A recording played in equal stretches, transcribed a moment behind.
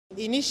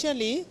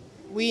Initially,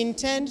 we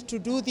intend to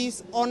do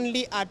this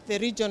only at the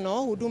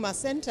regional Huduma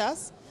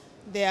centers.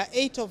 There are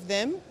 8 of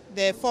them,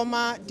 the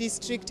former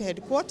district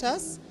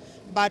headquarters,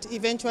 but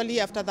eventually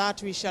after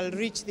that we shall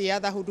reach the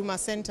other Huduma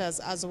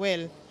centers as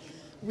well.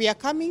 We are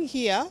coming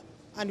here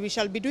and we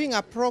shall be doing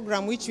a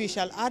program which we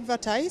shall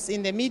advertise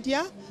in the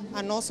media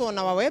and also on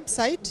our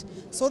website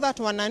so that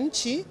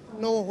wananchi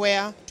know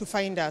where to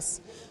find us.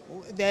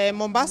 The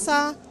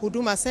Mombasa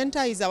Huduma Center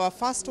is our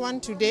first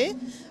one today,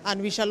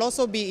 and we shall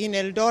also be in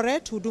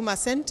Eldoret Huduma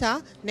Center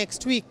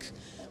next week.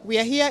 We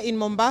are here in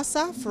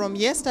Mombasa from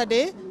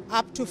yesterday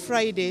up to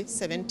Friday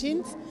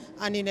 17th,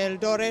 and in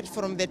Eldoret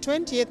from the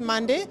 20th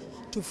Monday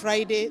to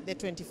Friday the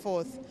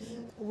 24th.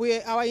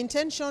 Our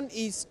intention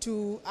is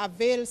to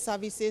avail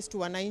services to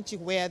wananchi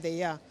where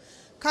they are.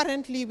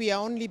 Currently, we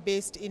are only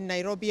based in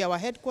Nairobi. Our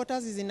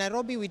headquarters is in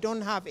Nairobi. We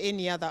don't have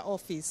any other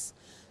office.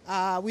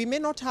 We may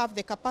not have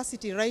the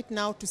capacity right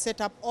now to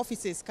set up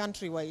offices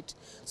countrywide.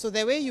 So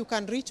the way you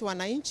can reach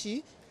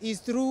wananchi is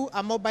through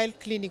a mobile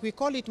clinic. We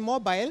call it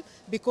mobile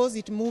because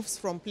it moves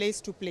from place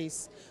to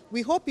place.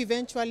 We hope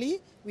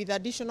eventually, with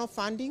additional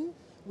funding,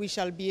 we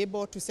shall be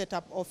able to set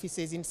up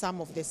offices in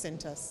some of the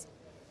centers.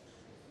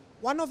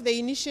 One of the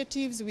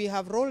initiatives we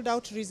have rolled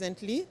out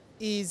recently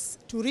is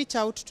to reach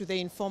out to the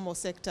informal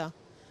sector.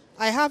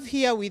 I have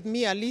here with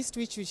me a list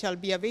which we shall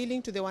be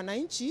availing to the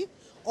wananchi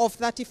of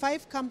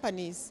 35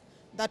 companies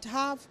that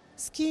have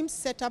schemes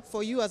set up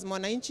for you as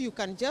wananchi. You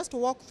can just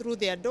walk through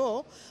their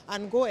door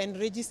and go and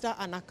register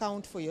an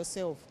account for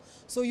yourself.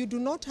 So you do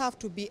not have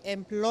to be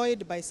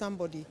employed by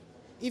somebody.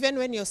 Even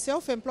when you're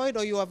self-employed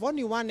or you have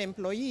only one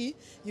employee,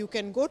 you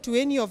can go to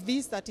any of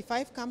these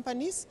 35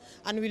 companies,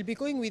 and we'll be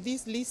going with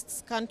these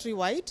lists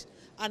countrywide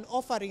and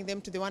offering them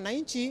to the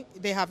wananchi.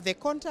 They have the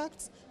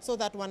contacts so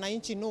that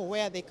wananchi know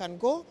where they can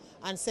go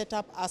and set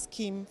up a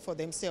scheme for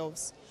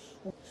themselves.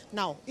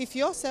 Now, if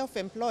you're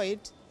self-employed,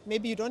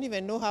 maybe you don't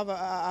even know have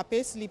a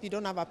pay slip, you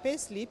don't have a pay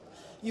slip,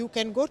 you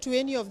can go to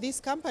any of these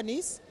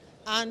companies,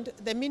 and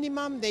the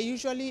minimum they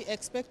usually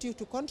expect you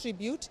to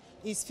contribute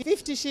is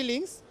 50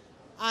 shillings,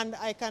 and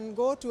I can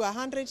go to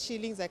 100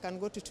 shillings, I can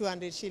go to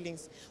 200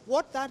 shillings.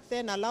 What that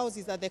then allows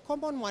is that the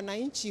common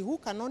wananchi who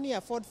can only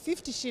afford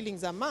 50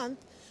 shillings a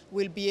month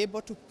will be able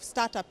to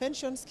start a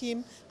pension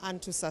scheme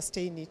and to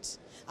sustain it.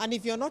 And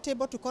if you're not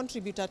able to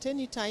contribute at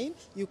any time,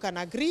 you can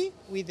agree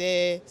with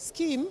the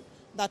scheme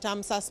that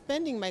I'm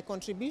suspending my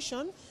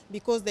contribution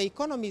because the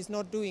economy is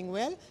not doing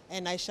well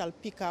and I shall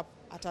pick up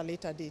at a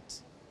later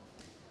date.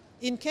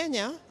 In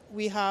Kenya,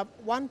 we have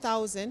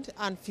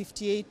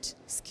 1,058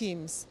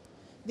 schemes.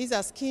 These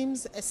are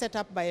schemes set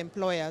up by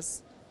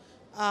employers.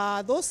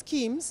 Those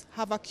schemes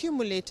have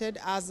accumulated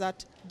as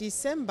at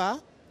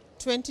December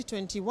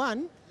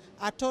 2021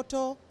 a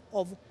total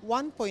of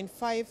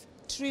 1.5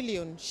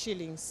 trillion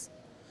shillings.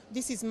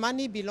 This is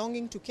money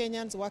belonging to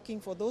Kenyans working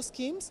for those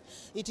schemes.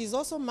 It is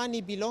also money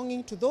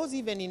belonging to those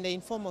even in the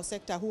informal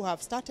sector who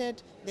have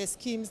started the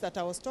schemes that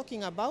I was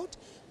talking about,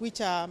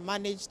 which are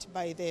managed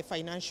by the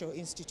financial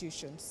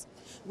institutions.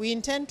 We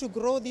intend to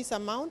grow this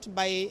amount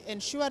by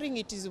ensuring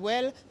it is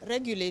well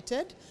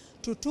regulated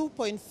to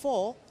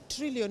 2.4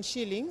 trillion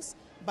shillings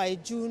by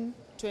June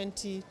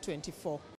 2024.